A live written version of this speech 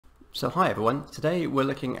So hi everyone, today we're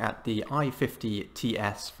looking at the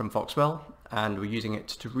i50TS from Foxwell and we're using it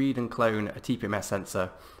to read and clone a TPMS sensor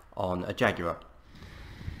on a Jaguar.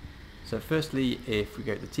 So firstly, if we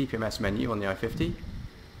go to the TPMS menu on the i50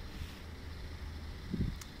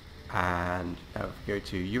 and now if we go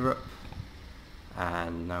to Europe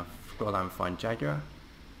and now scroll down and find Jaguar.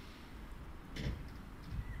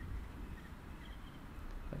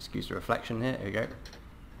 Excuse the reflection here, we go.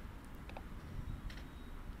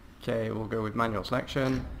 Okay, we'll go with manual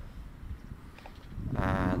selection,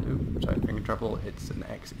 and oops, sorry, finger trouble, it's an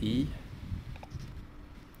XE,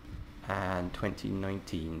 and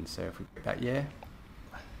 2019, so if we pick that year.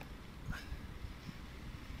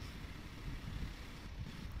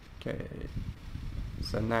 Okay,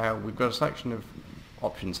 so now we've got a selection of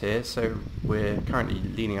options here, so we're currently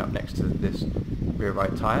leaning up next to this rear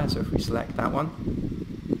right tyre, so if we select that one,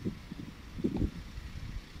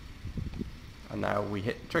 and now we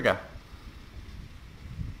hit trigger.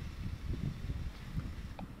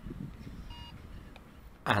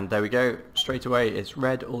 And there we go, straight away it's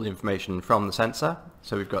read all the information from the sensor.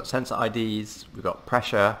 So we've got sensor IDs, we've got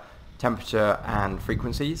pressure, temperature and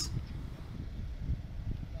frequencies.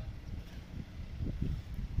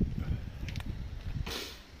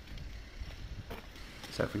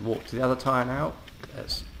 So if we walk to the other tyre now,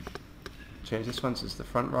 let's change this one so it's the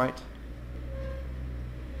front right.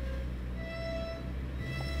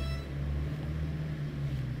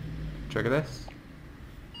 Trigger this.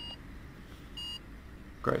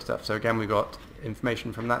 Great stuff. So again, we've got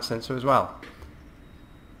information from that sensor as well.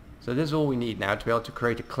 So this is all we need now to be able to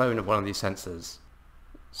create a clone of one of these sensors.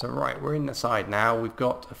 So right, we're in the side now. We've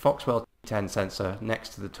got a Foxwell T10 sensor next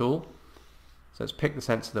to the tool. So let's pick the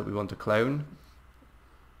sensor that we want to clone.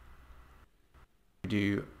 We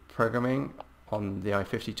do programming on the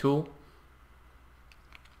i50 tool,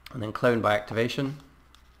 and then clone by activation.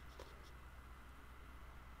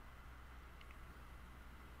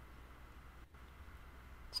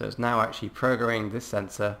 So it's now actually programming this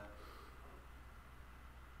sensor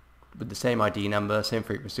with the same ID number, same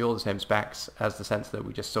frequency, all the same specs as the sensor that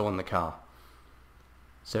we just saw in the car.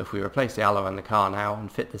 So if we replace the alloy in the car now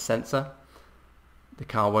and fit the sensor, the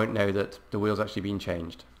car won't know that the wheel's actually been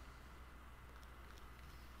changed.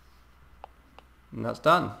 And that's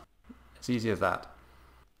done. It's easy as that.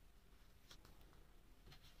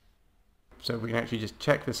 So we can actually just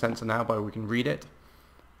check the sensor now by we can read it,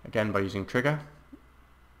 again by using trigger.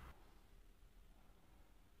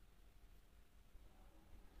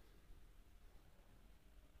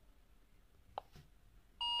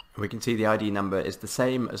 We can see the ID number is the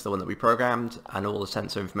same as the one that we programmed, and all the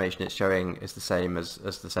sensor information it's showing is the same as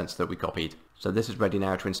the sensor that we copied. So this is ready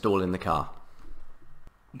now to install in the car.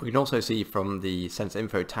 We can also see from the sensor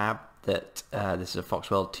info tab that this is a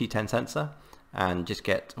Foxwell T10 sensor, and just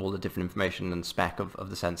get all the different information and spec of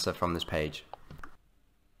the sensor from this page.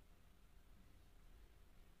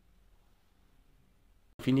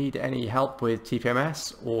 If you need any help with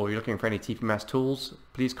TPMS or you're looking for any TPMS tools,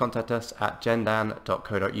 please contact us at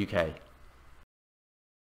gendan.co.uk.